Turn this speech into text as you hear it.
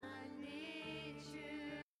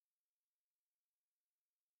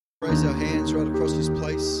Raise our hands right across this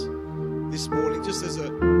place this morning, just as a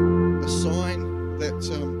sign that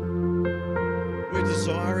we're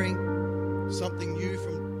desiring something new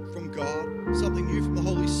from God, something new from the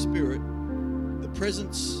Holy Spirit, the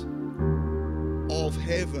presence of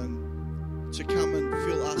heaven to come and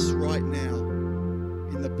fill us right now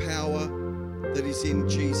in the power that is in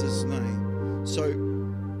Jesus' name. So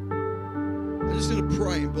I'm just going to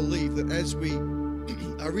pray and believe that as we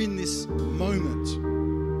are in this moment,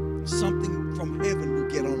 something from heaven will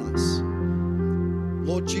get on us.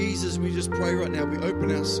 Lord Jesus, we just pray right now, we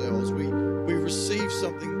open ourselves, we receive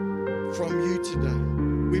something from you today.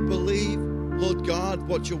 We believe, Lord God,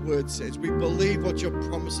 what your word says. We believe what your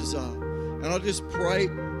promises are. And I just pray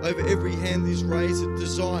over every hand that is raised that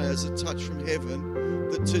desires a touch from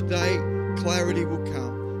heaven, that today clarity will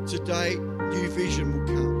come. Today new vision will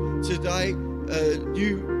come. Today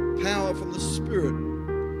new power from the Spirit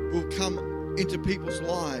will come into people's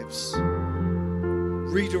lives.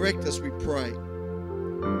 Redirect us, we pray.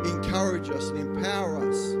 Encourage us and empower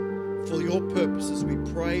us for your purposes, we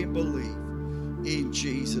pray and believe in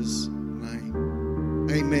Jesus' name.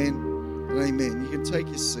 Amen and amen. You can take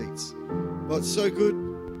your seats. Well, it's so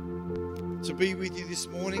good to be with you this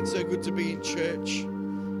morning. So good to be in church.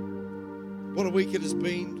 What a week it has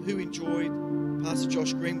been. Who enjoyed Pastor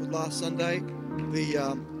Josh Greenwood last Sunday?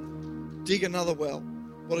 The Dig Another Well.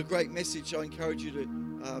 What a great message. I encourage you to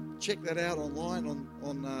check that out online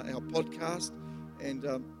on our podcast and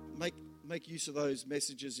make use of those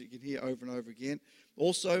messages that you can hear over and over again.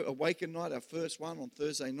 Also, Awaken Night, our first one on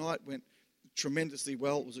Thursday night, went tremendously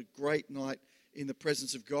well. It was a great night in the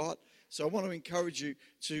presence of God. So I want to encourage you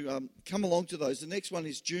to come along to those. The next one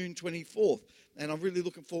is June 24th, and I'm really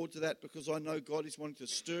looking forward to that because I know God is wanting to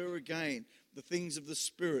stir again the things of the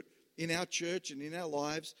Spirit in our church and in our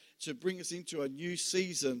lives to bring us into a new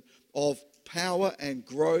season of power and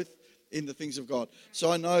growth in the things of God. So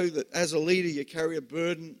I know that as a leader, you carry a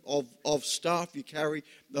burden of stuff, you carry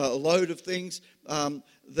a load of things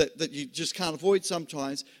that you just can't avoid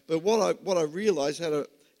sometimes. But what I realized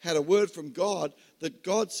had a word from God that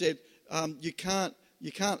God said you can't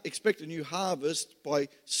expect a new harvest by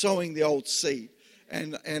sowing the old seed.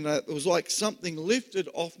 And it was like something lifted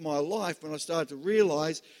off my life when I started to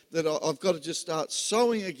realize that I've got to just start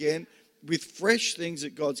sowing again with fresh things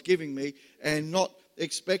that God's giving me and not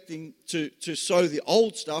expecting to sow the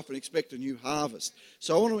old stuff and expect a new harvest.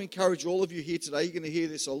 So I want to encourage all of you here today. You're going to hear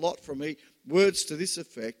this a lot from me. Words to this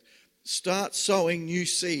effect. Start sowing new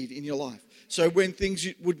seed in your life. So when things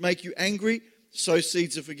would make you angry, sow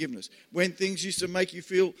seeds of forgiveness. When things used to make you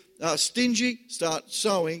feel stingy, start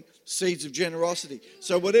sowing seeds of generosity.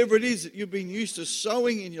 So whatever it is that you've been used to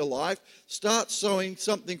sowing in your life, start sowing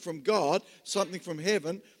something from God, something from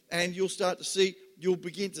heaven, and you'll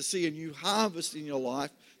begin to see a new harvest in your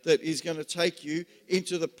life that is going to take you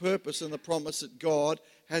into the purpose and the promise that God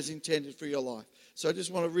has intended for your life. So I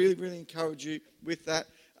just want to really, really encourage you with that.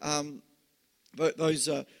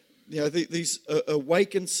 These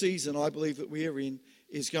awakened season, I believe that we are in,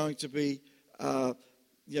 is going to be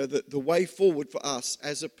the way forward for us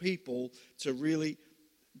as a people to really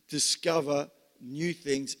discover new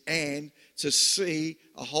things and to see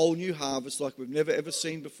a whole new harvest like we've never ever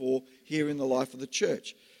seen before here in the life of the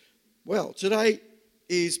church. Well, today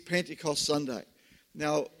is Pentecost Sunday.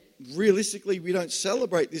 Now, realistically, we don't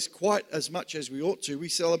celebrate this quite as much as we ought to. We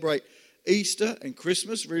celebrate Easter and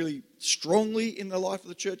Christmas really strongly in the life of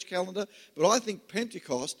the church calendar, but I think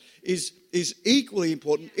Pentecost is equally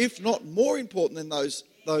important, if not more important than those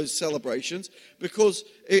celebrations, because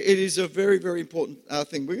it is a very, very important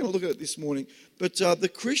thing. We're going to look at it this morning. But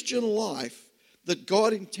the Christian life that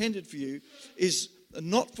God intended for you is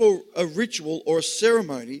not for a ritual or a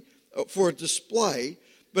ceremony, for a display,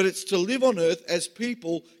 but it's to live on earth as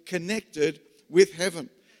people connected with heaven.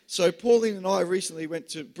 So Pauline and I recently went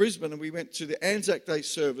to Brisbane and we went to the Anzac Day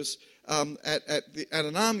service at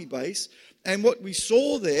an army base. And what we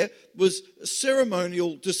saw there was a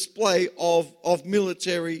ceremonial display of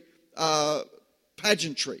military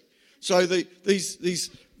pageantry. So they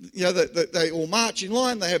all march in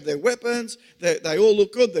line, they have their weapons, they all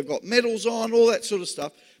look good, they've got medals on, all that sort of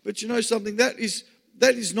stuff. But you know something, that is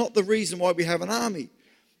not the reason why we have an army.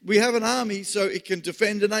 We have an army so it can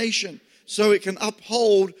defend a nation, so it can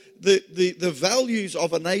uphold the values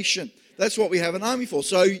of a nation. That's what we have an army for,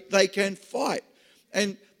 so they can fight.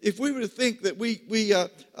 And if we were to think that we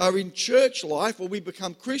are in church life or we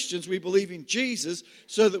become Christians, we believe in Jesus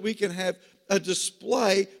so that we can have a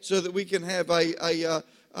display, so that we can have a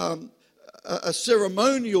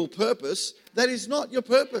ceremonial purpose, that is not your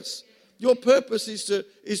purpose. Your purpose is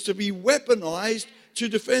to be weaponized to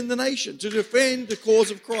defend the nation, to defend the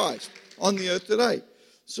cause of Christ on the earth today.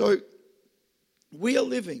 So we are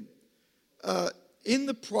living in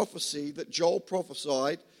the prophecy that Joel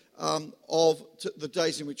prophesied of the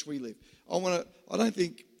days in which we live. I don't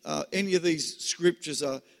think any of these scriptures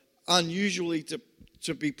are unusually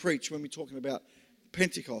to be preached when we're talking about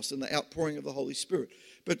Pentecost and the outpouring of the Holy Spirit.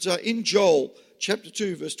 But in Joel chapter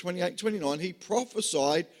 2, verse 28 and 29, he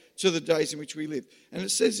prophesied to the days in which we live. And it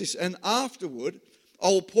says this, "And afterward I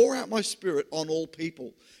will pour out my spirit on all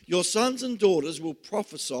people. Your sons and daughters will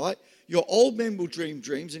prophesy, your old men will dream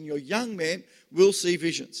dreams, and your young men will see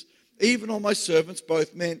visions. Even on my servants,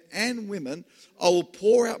 both men and women, I will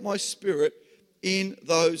pour out my spirit in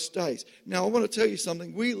those days." Now, I want to tell you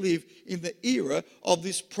something. We live in the era of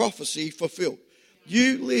this prophecy fulfilled.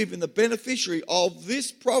 You live in the beneficiary of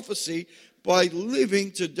this prophecy by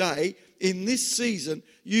living today in this season.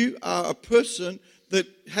 You are a person that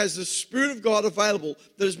has the Spirit of God available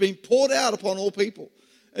that has been poured out upon all people.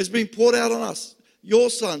 Has been poured out on us. Your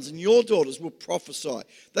sons and your daughters will prophesy.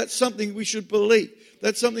 That's something we should believe.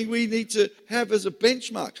 That's something we need to have as a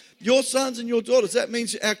benchmark. Your sons and your daughters, that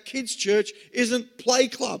means our kids' church isn't play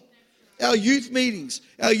club. Our youth meetings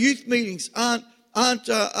aren't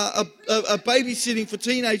a babysitting for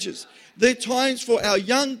teenagers. They're times for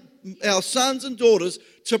our sons and daughters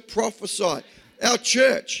to prophesy. Our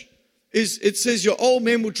church it says your old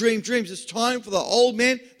men will dream dreams. It's time for the old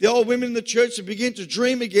men, the old women in the church to begin to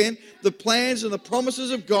dream again the plans and the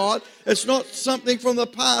promises of God. It's not something from the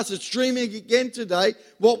past. It's dreaming again today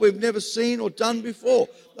what we've never seen or done before.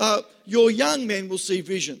 Your young men will see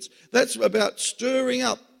visions. That's about stirring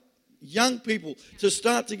up young people to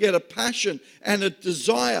start to get a passion and a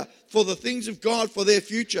desire for the things of God for their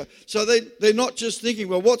future. So they're not just thinking,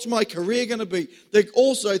 well, what's my career going to be? They're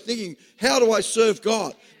also thinking, how do I serve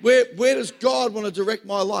God? Where does God want to direct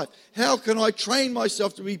my life? How can I train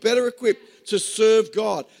myself to be better equipped to serve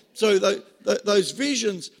God? So those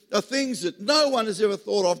visions are things that no one has ever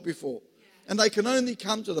thought of before. And they can only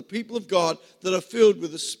come to the people of God that are filled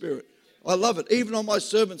with the Spirit. I love it. Even on my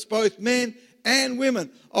servants, both men and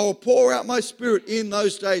women, I will pour out my Spirit in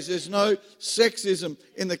those days. There's no sexism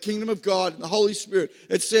in the kingdom of God and the Holy Spirit.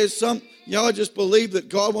 It says I just believe that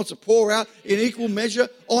God wants to pour out in equal measure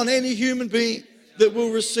on any human being that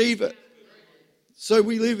will receive it. So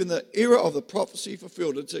we live in the era of the prophecy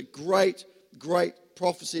fulfilled. It's a great, great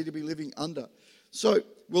prophecy to be living under. So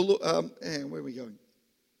we'll look, and where are we going?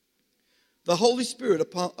 The Holy Spirit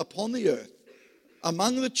upon the earth,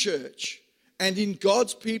 among the church, and in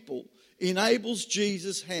God's people enables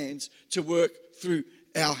Jesus' hands to work through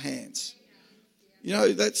our hands. You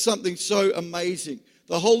know, that's something so amazing.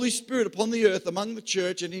 The Holy Spirit upon the earth, among the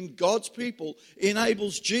church, and in God's people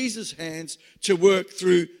enables Jesus' hands to work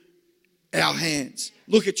through our hands.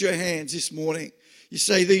 Look at your hands this morning. You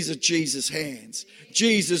say, these are Jesus' hands.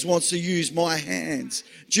 Jesus wants to use my hands.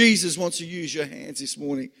 Jesus wants to use your hands this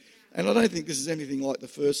morning. And I don't think this is anything like the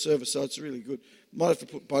first service, so it's really good. Might have to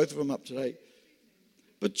put both of them up today.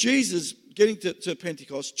 But Jesus, getting to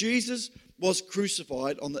Pentecost, Jesus was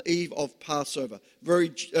crucified on the eve of Passover.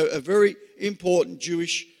 A very important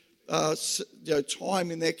Jewish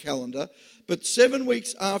time in their calendar. But 7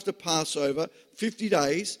 weeks after Passover, 50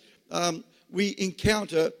 days, we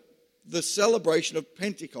encounter the celebration of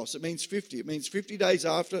Pentecost. It means 50. It means 50 days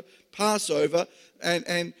after Passover.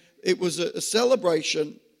 And it was a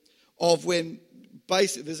celebration of when,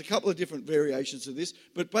 basically, there's a couple of different variations of this,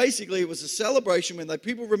 but basically it was a celebration when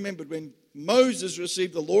people remembered when Moses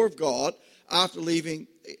received the law of God after leaving,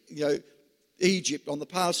 Egypt on the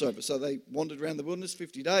Passover. So they wandered around the wilderness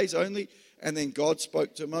 50 days only, and then God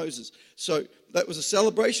spoke to Moses. So that was a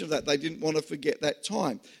celebration of that. They didn't want to forget that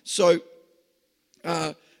time. So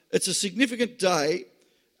it's a significant day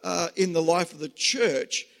in the life of the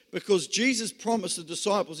church because Jesus promised the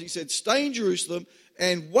disciples, he said, stay in Jerusalem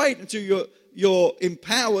and wait until you're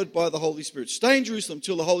empowered by the Holy Spirit. Stay in Jerusalem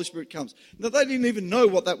until the Holy Spirit comes. Now, they didn't even know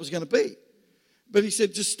what that was going to be. But he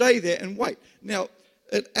said, just stay there and wait. Now,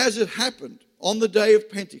 as it happened on the day of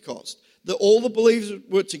Pentecost, all the believers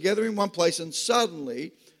were together in one place and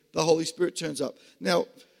suddenly the Holy Spirit turns up. Now,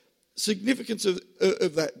 significance of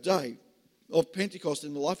that day of Pentecost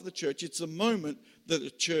in the life of the church, it's the moment that the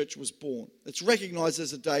church was born. It's recognized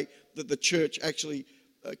as a day that the church actually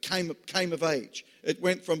came of age. It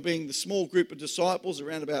went from being the small group of disciples,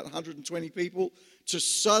 around about 120 people, to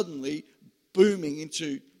suddenly booming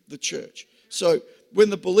into the church. So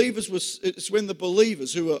when the believers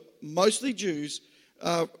who were mostly Jews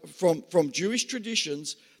from Jewish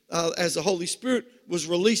traditions, as the Holy Spirit was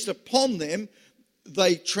released upon them,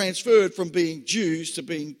 they transferred from being Jews to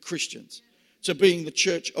being Christians, to being the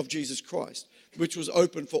church of Jesus Christ. which was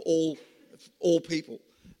open for all people.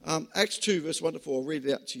 Acts 2, verse 1 to 4, I'll read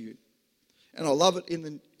it out to you. And I love it in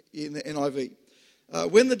the NIV.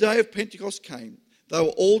 When the day of Pentecost came, they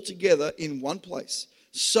were all together in one place.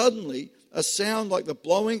 Suddenly, a sound like the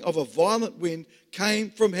blowing of a violent wind came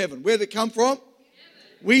from heaven. Where did it come from? Heaven.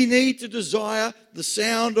 We need to desire the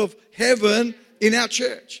sound of heaven in our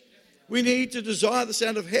church. We need to desire the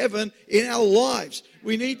sound of heaven in our lives.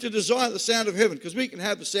 We need to desire the sound of heaven, because we can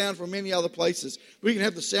have the sound from many other places. We can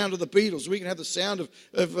have the sound of the Beatles. We can have the sound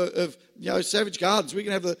of Savage Gardens. We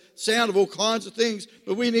can have the sound of all kinds of things.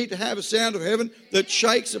 But we need to have a sound of heaven that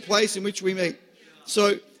shakes the place in which we meet.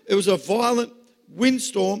 So it was a violent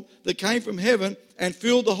windstorm that came from heaven and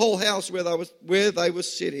filled the whole house where they were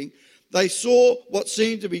sitting. They saw what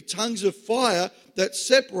seemed to be tongues of fire that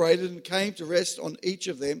separated and came to rest on each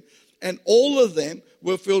of them. And all of them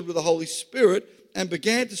were filled with the Holy Spirit and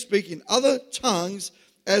began to speak in other tongues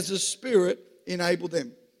as the Spirit enabled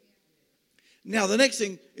them. Now, the next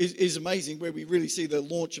thing is amazing, where we really see the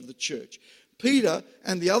launch of the church. Peter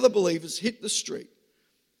and the other believers hit the street,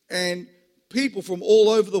 and people from all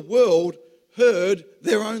over the world heard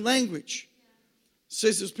their own language. It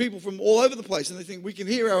says there's people from all over the place, and they think we can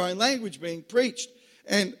hear our own language being preached.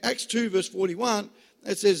 And Acts 2, verse 41,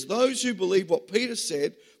 it says, those who believed what Peter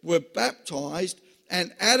said were baptized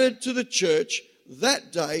and added to the church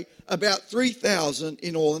that day about 3,000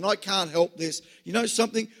 in all. And I can't help this. You know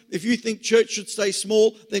something? If you think church should stay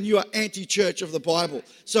small, then you are anti-church of the Bible.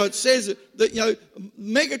 So it says that,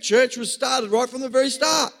 mega church was started right from the very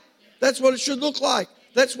start. That's what it should look like.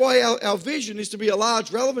 That's why our vision is to be a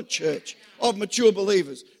large, relevant church of mature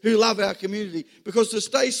believers who love our community. Because to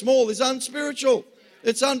stay small is unspiritual.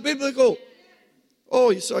 It's unbiblical. Oh,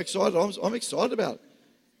 you're so excited. I'm excited about it.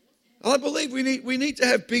 I believe we need to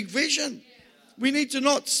have big vision. We need to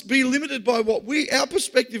not be limited by our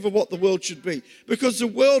perspective of what the world should be. Because the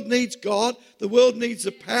world needs God, the world needs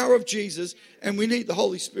the power of Jesus, and we need the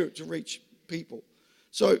Holy Spirit to reach people.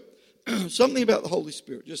 So, something about the Holy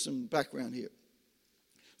Spirit, just some background here.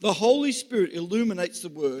 The Holy Spirit illuminates the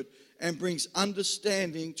Word and brings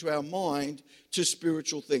understanding to our mind to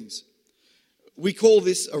spiritual things. We call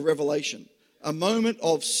this a revelation, a moment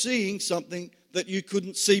of seeing something that you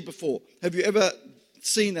couldn't see before. Have you ever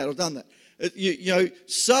seen that or done that?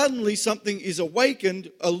 Suddenly something is awakened,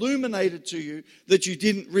 illuminated to you that you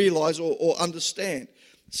didn't realize or understand.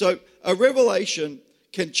 So a revelation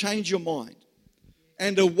can change your mind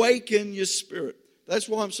and awaken your spirit. That's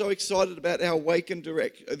why I'm so excited about the awakened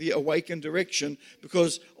direction,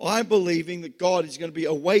 because I'm believing that God is going to be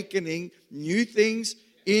awakening new things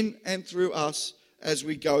in and through us as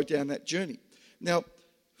we go down that journey. Now,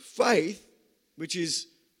 faith, which is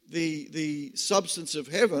the substance of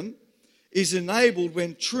heaven, is enabled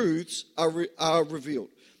when truths are revealed.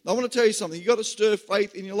 Now, I want to tell you something. You've got to stir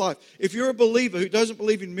faith in your life. If you're a believer who doesn't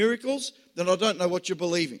believe in miracles, then I don't know what you're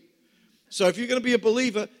believing. So if you're going to be a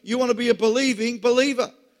believer, you want to be a believing believer.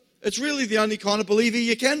 It's really the only kind of believer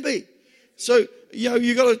you can be. So,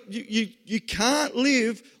 you can't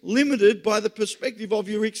live limited by the perspective of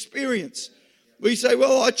your experience. We say,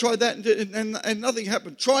 well, I tried that and nothing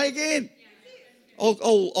happened. Try again.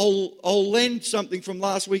 I'll lend something from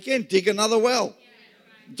last weekend. Dig another well.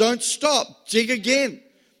 Don't stop. Dig again.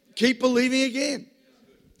 Keep believing again.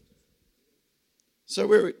 So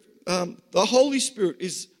the Holy Spirit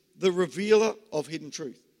is the revealer of hidden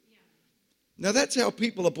truth. Now that's how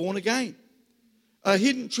people are born again. A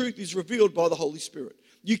hidden truth is revealed by the Holy Spirit.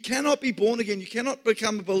 You cannot be born again. You cannot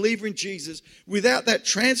become a believer in Jesus without that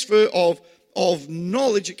transfer of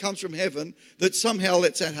knowledge that comes from heaven that somehow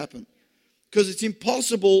lets that happen. Because it's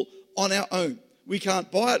impossible on our own. We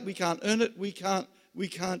can't buy it. We can't earn it. We can't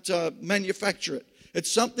manufacture it.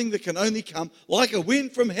 It's something that can only come like a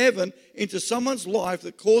wind from heaven into someone's life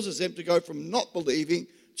that causes them to go from not believing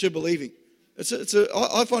to believing.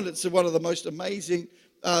 I find it's one of the most amazing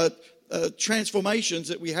transformations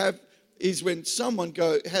that we have, is when someone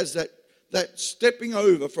has that stepping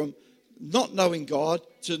over from not knowing God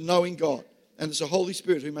to knowing God. And it's the Holy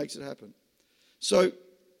Spirit who makes it happen. So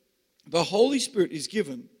the Holy Spirit is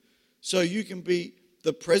given so you can be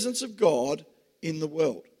the presence of God in the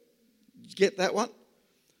world. Did you get that one?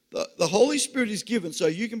 The Holy Spirit is given so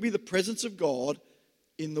you can be the presence of God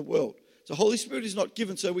in the world. So the Holy Spirit is not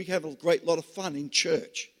given so we have a great lot of fun in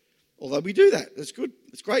church. Although we do that. That's good.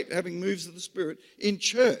 It's great having moves of the Spirit in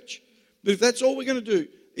church. But if that's all we're going to do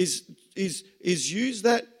is use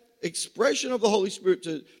that expression of the Holy Spirit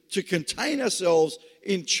to contain ourselves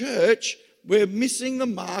in church, we're missing the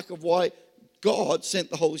mark of why God sent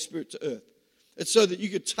the Holy Spirit to earth. It's so that you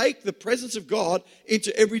could take the presence of God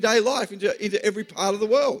into everyday life, into every part of the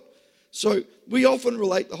world. So we often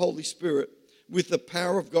relate the Holy Spirit with the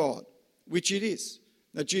power of God, which it is.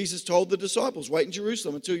 Now, Jesus told the disciples, wait in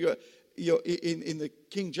Jerusalem until you're in the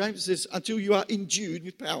King James, it says, until you are endued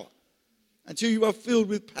with power, until you are filled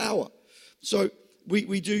with power. So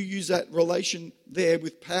we do use that relation there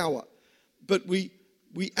with power. But we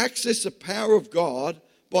access the power of God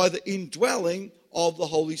by the indwelling of the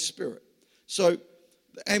Holy Spirit. So,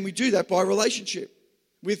 and we do that by relationship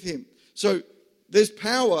with Him. So there's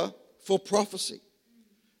power for prophecy.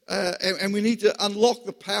 And we need to unlock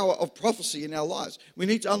the power of prophecy in our lives. We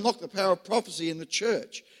need to unlock the power of prophecy in the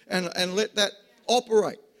church and let that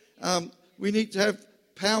operate. We need to have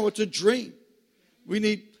power to dream. We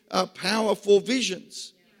need power for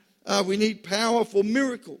visions. We need power for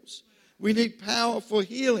miracles. We need power for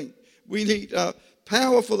healing. We need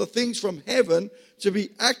power for the things from heaven to be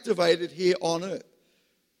activated here on earth.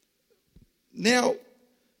 Now,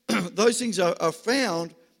 those things are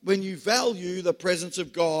found when you value the presence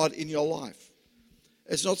of God in your life.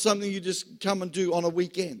 It's not something you just come and do on a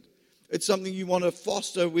weekend. It's something you want to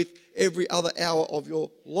foster with every other hour of your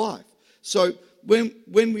life. So when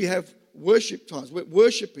we have worship times, we're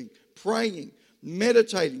worshiping, praying,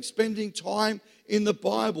 meditating, spending time in the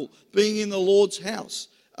Bible, being in the Lord's house.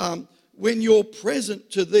 When you're present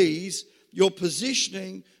to these, you're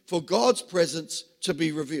positioning for God's presence to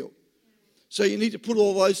be revealed. So you need to put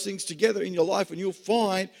all those things together in your life, and you'll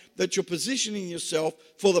find that you're positioning yourself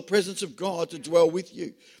for the presence of God to dwell with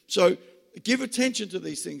you. So give attention to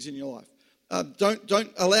these things in your life.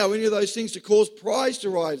 Don't allow any of those things to cause pride to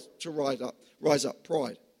rise up.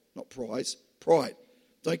 Pride, not prize, pride.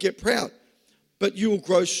 Don't get proud. But you will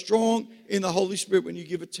grow strong in the Holy Spirit when you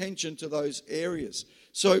give attention to those areas.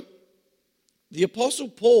 So the Apostle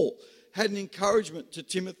Paul had an encouragement to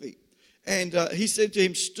Timothy. And he said to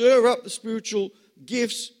him, stir up the spiritual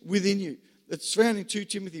gifts within you. It's found in 2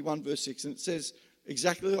 Timothy 1 verse 6. And it says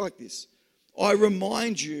exactly like this. I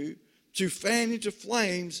remind you to fan into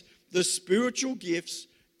flames the spiritual gifts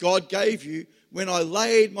God gave you when I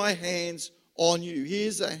laid my hands on you.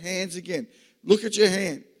 Here's the hands again. Look at your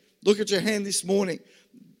hand. Look at your hand this morning.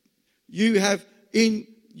 You have in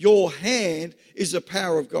your hand is the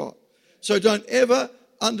power of God. So don't ever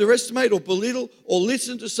underestimate or belittle or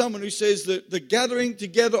listen to someone who says that the gathering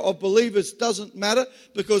together of believers doesn't matter,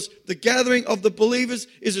 because the gathering of the believers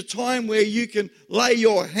is a time where you can lay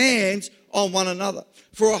your hands on one another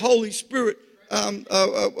for a Holy Spirit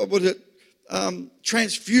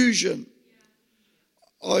transfusion.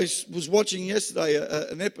 I was watching yesterday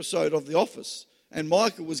an episode of The Office, and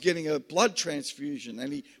Michael was getting a blood transfusion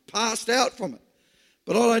and he passed out from it.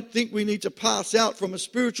 But I don't think we need to pass out from a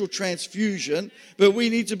spiritual transfusion, but we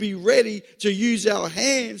need to be ready to use our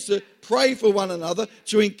hands to pray for one another,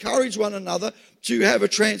 to encourage one another, to have a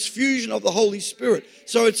transfusion of the Holy Spirit.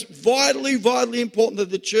 So it's vitally, vitally important that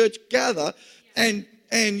the church gather and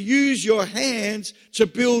use your hands to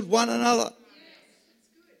build one another,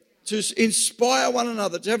 to inspire one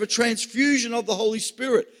another, to have a transfusion of the Holy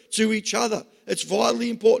Spirit to each other. It's vitally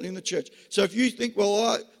important in the church. So if you think,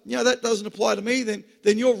 well, that doesn't apply to me, then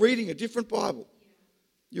you're reading a different Bible.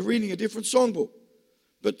 You're reading a different songbook.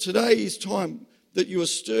 But today is time that you are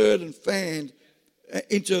stirred and fanned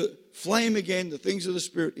into flame again the things of the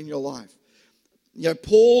Spirit in your life.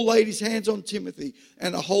 Paul laid his hands on Timothy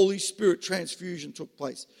and a Holy Spirit transfusion took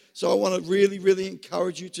place. So I want to really, really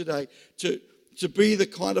encourage you today to be the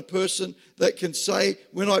kind of person that can say,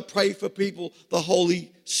 when I pray for people, the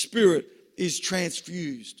Holy Spirit is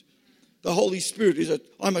transfused. The Holy Spirit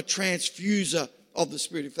I'm a transfuser of the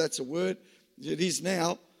Spirit, if that's a word. It is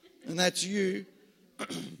now, and that's you.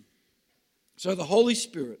 So the Holy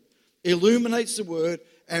Spirit illuminates the Word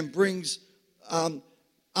and brings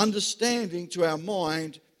understanding to our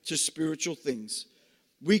mind to spiritual things.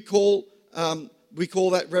 We call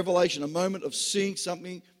that revelation, a moment of seeing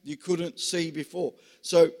something you couldn't see before.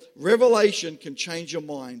 So revelation can change your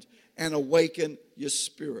mind and awaken your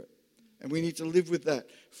spirit. And we need to live with that.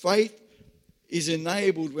 Faith is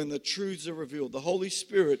enabled when the truths are revealed. The Holy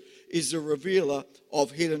Spirit is the revealer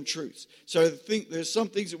of hidden truths. So there's some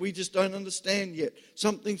things that we just don't understand yet.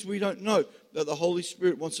 Some things we don't know, that the Holy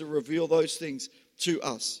Spirit wants to reveal those things to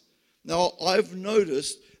us. Now, I've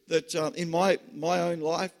noticed that in my own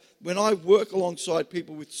life, when I work alongside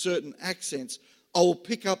people with certain accents, I will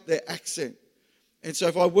pick up their accent. And so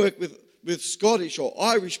if I work with Scottish or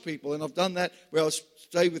Irish people, and I've done that where I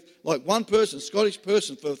stay with like one person, Scottish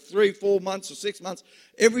person, for 3, 4 months or 6 months,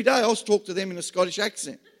 every day I'll talk to them in a Scottish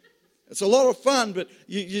accent. It's a lot of fun, but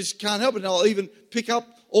you just can't help it. And I'll even pick up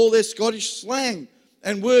all their Scottish slang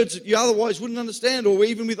and words that you otherwise wouldn't understand, or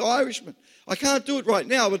even with Irishmen. I can't do it right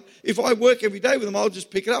now, but if I work every day with them, I'll just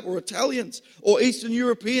pick it up, or Italians, or Eastern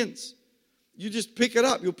Europeans. You just pick it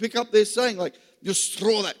up. You'll pick up their saying, like, you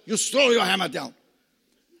throw your hammer down.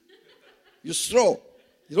 You throw.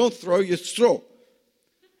 You don't throw, you throw.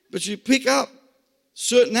 But you pick up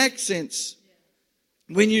certain accents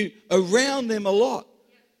when you're around them a lot.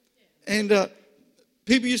 And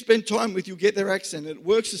people you spend time with, you'll get their accent. It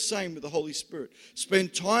works the same with the Holy Spirit.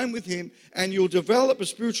 Spend time with Him and you'll develop a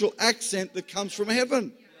spiritual accent that comes from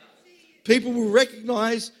heaven. People will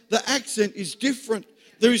recognize the accent is different.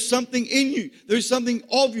 There is something in you. There is something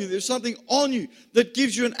of you. There's something on you that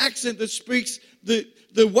gives you an accent that speaks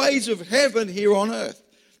the ways of heaven here on earth.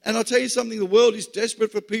 And I'll tell you something, the world is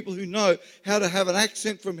desperate for people who know how to have an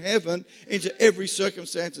accent from heaven into every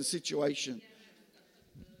circumstance and situation.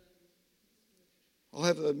 I'll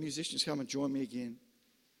have the musicians come and join me again.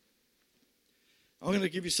 I'm going to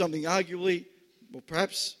give you something arguably, or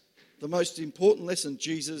perhaps the most important lesson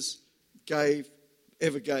Jesus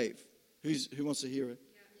ever gave. Who wants to hear it?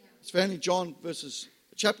 It's found in John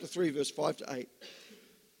chapter 3, verse 5 to 8.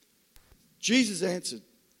 Jesus answered,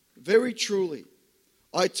 "Very truly,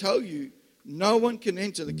 I tell you, no one can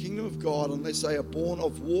enter the kingdom of God unless they are born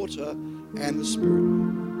of water and the Spirit."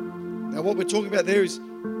 Now what we're talking about there is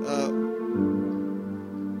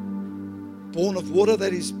born of water,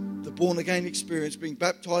 that is the born again experience, being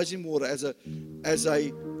baptized in water as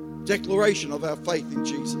a declaration of our faith in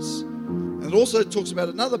Jesus. And it also talks about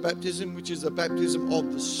another baptism, which is the baptism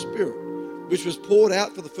of the Spirit, which was poured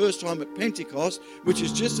out for the first time at Pentecost, which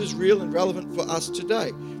is just as real and relevant for us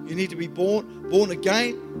today. You need to be born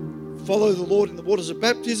again, follow the Lord in the waters of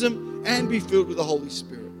baptism, and be filled with the Holy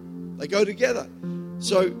Spirit. They go together.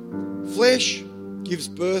 So flesh gives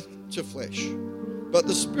birth to flesh, but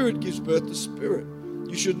the Spirit gives birth to spirit.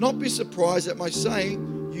 You should not be surprised at my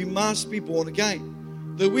saying, you must be born again.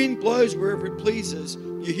 The wind blows wherever it pleases.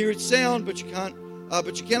 You hear its sound, but you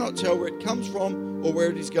cannot tell where it comes from or where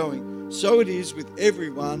it is going. So it is with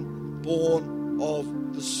everyone born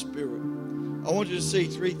of the Spirit. I want you to see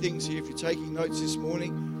three things here if you're taking notes this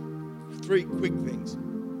morning. Three quick things.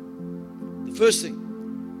 The first thing,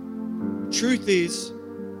 truth is,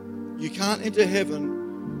 you can't enter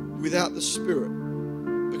heaven without the Spirit,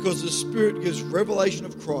 because the Spirit gives revelation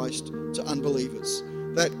of Christ to unbelievers.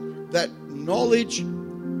 That knowledge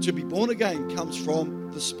to be born again comes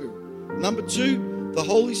from the Spirit. Number two, the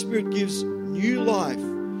Holy Spirit gives new life.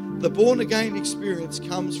 The born again experience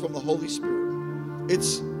comes from the Holy Spirit.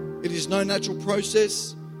 It is no natural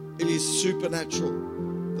process. It is supernatural.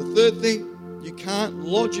 The third thing, you can't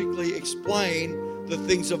logically explain the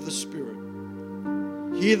things of the Spirit.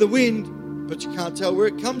 Hear the wind, but you can't tell where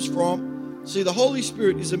it comes from. See, the Holy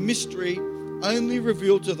Spirit is a mystery only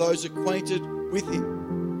revealed to those acquainted with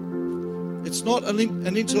Him. It's not an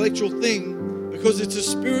intellectual thing, because it's a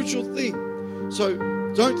spiritual thing. So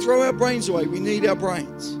don't throw our brains away. We need our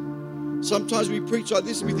brains. Sometimes we preach like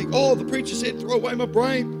this and we think, oh, the preacher said throw away my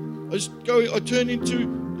brain. I turn into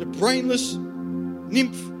a brainless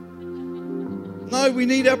nymph. No, we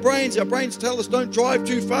need our brains. Our brains tell us don't drive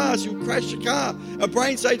too fast, you'll crash your car. Our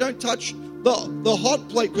brains say don't touch the hot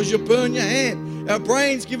plate because you'll burn your hand. Our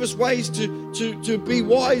brains give us ways to be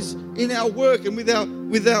wise in our work and with our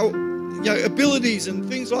abilities and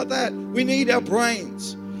things like that. We need our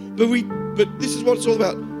brains. But this is what it's all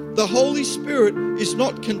about. The Holy Spirit is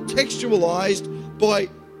not contextualized by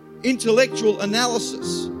intellectual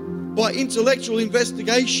analysis, by intellectual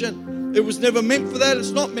investigation. It was never meant for that.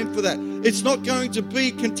 It's not meant for that. It's not going to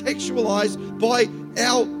be contextualized by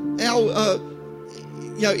our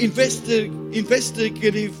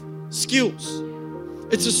investigative skills.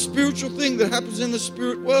 It's a spiritual thing that happens in the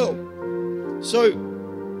spirit world. So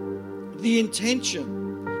the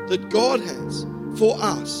intention that God has for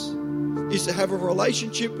us is to have a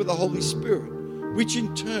relationship with the Holy Spirit, which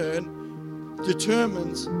in turn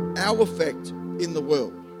determines our effect in the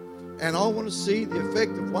world. And I want to see the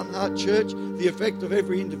effect of One Heart Church, the effect of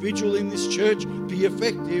every individual in this church be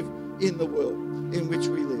effective in the world in which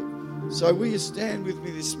we live. So will you stand with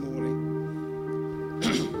me this morning?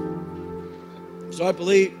 So I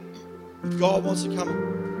believe that God wants to come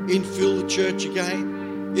and fill the church again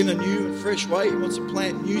in a new and fresh way. He wants to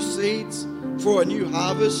plant new seeds for a new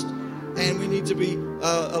harvest. And we need to be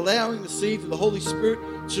allowing the seed of the Holy Spirit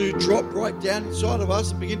to drop right down inside of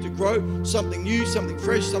us and begin to grow something new, something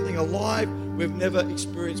fresh, something alive we've never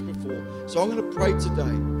experienced before. So I'm going to pray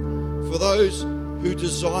today for those who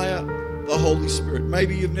desire the Holy Spirit.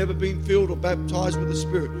 Maybe you've never been filled or baptized with the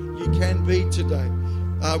Spirit. You can be today.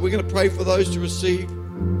 We're going to pray for those to receive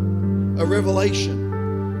a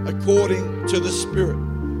revelation according to the Spirit.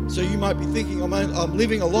 So you might be thinking, I'm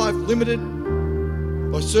living a life limited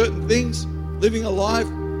by certain things, living a life,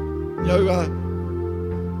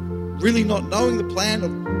 really not knowing the plan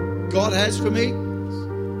of God has for me,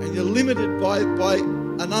 and you're limited by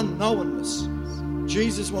an unknownness.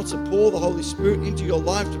 Jesus wants to pour the Holy Spirit into your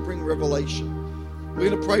life to bring revelation. We're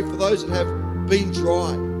going to pray for those that have been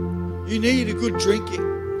dry. You need a good drinking.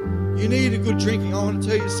 You need a good drinking. I want to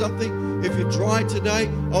tell you something. If you're dry today,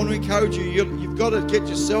 I want to encourage you. You've got to get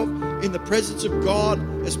yourself in the presence of God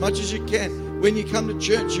as much as you can. When you come to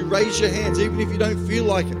church, you raise your hands, even if you don't feel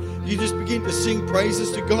like it. You just begin to sing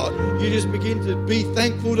praises to God. You just begin to be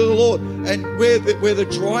thankful to the Lord. And where the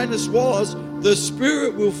dryness was, the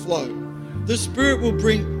Spirit will flow. The Spirit will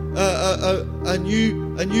bring a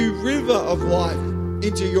new river of life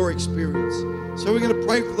into your experience. So we're going to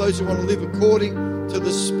pray for those who want to live according to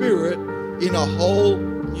the Spirit in a whole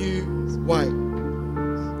new way.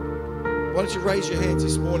 Why don't you raise your hands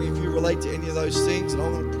this morning if you relate to any of those things, and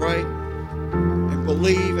I'm going to pray and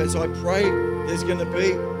believe as I pray there's going to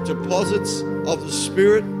be deposits of the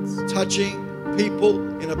Spirit touching people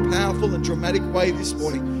in a powerful and dramatic way this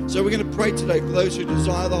morning. So we're going to pray today for those who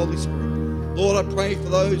desire the Holy Spirit. Lord, I pray for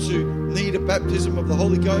those who need a baptism of the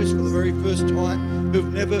Holy Ghost for the very first time,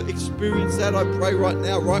 who've never experienced that. I pray right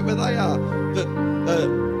now, right where they are,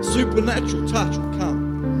 that supernatural touch will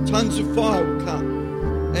come, tongues of fire will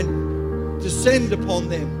come and descend upon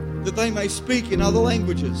them, that they may speak in other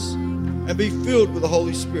languages and be filled with the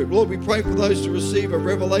Holy Spirit. Lord, we pray for those to receive a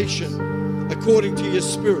revelation according to your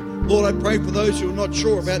Spirit. Lord, I pray for those who are not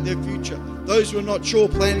sure about their future, those who are not sure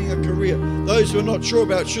planning a career, those who are not sure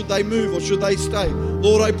about should they move or should they stay.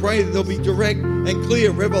 Lord, I pray that there'll be direct and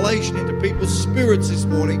clear revelation into people's spirits this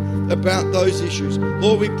morning about those issues.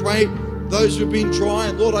 Lord, we pray those who have been dry,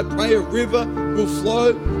 and Lord, I pray a river will flow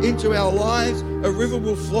into our lives, a river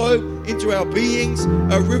will flow into our beings,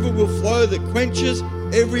 a river will flow that quenches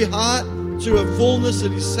every heart to a fullness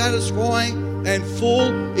that is satisfying and full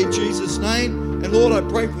in Jesus' name. And Lord, I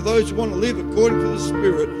pray for those who want to live according to the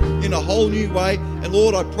Spirit in a whole new way. And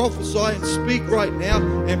Lord, I prophesy and speak right now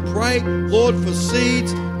and pray, Lord, for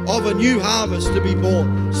seeds of a new harvest to be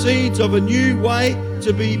born, seeds of a new way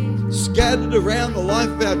to be scattered around the life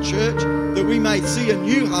of our church, that we may see a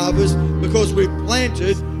new harvest because we've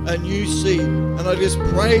planted a new seed. And I just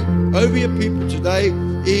pray over your people today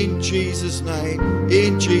in Jesus' name.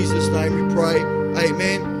 In Jesus' name we pray.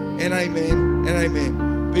 Amen and amen and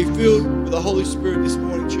amen. Be filled with the Holy Spirit this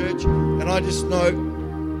morning, church. And I just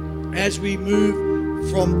know as we move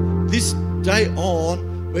from this day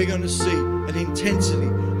on, we're going to see an intensity,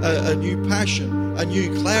 a new passion, a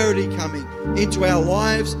new clarity coming into our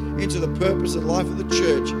lives, into the purpose and life of the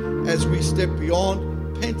church as we step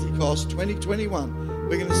beyond Pentecost 2021.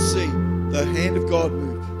 We're going to see the hand of God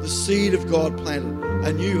move, the seed of God planted,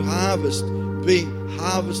 a new harvest being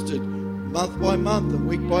harvested month by month and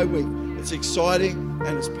week by week. It's exciting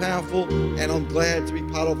and it's powerful, and I'm glad to be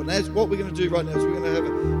part of it. And as what we're going to do right now is we're going to have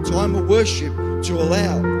a time of worship to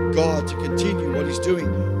allow God to continue what He's doing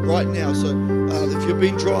right now. So if you've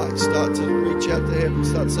been dry, start to reach out to heaven,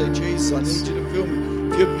 start to say, Jesus, I need you to fill me.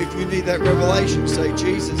 If you need that revelation, say,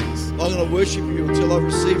 Jesus, I'm going to worship you until I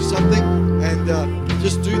receive something, and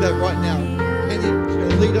just do that right now.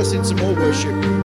 And lead us in some more worship.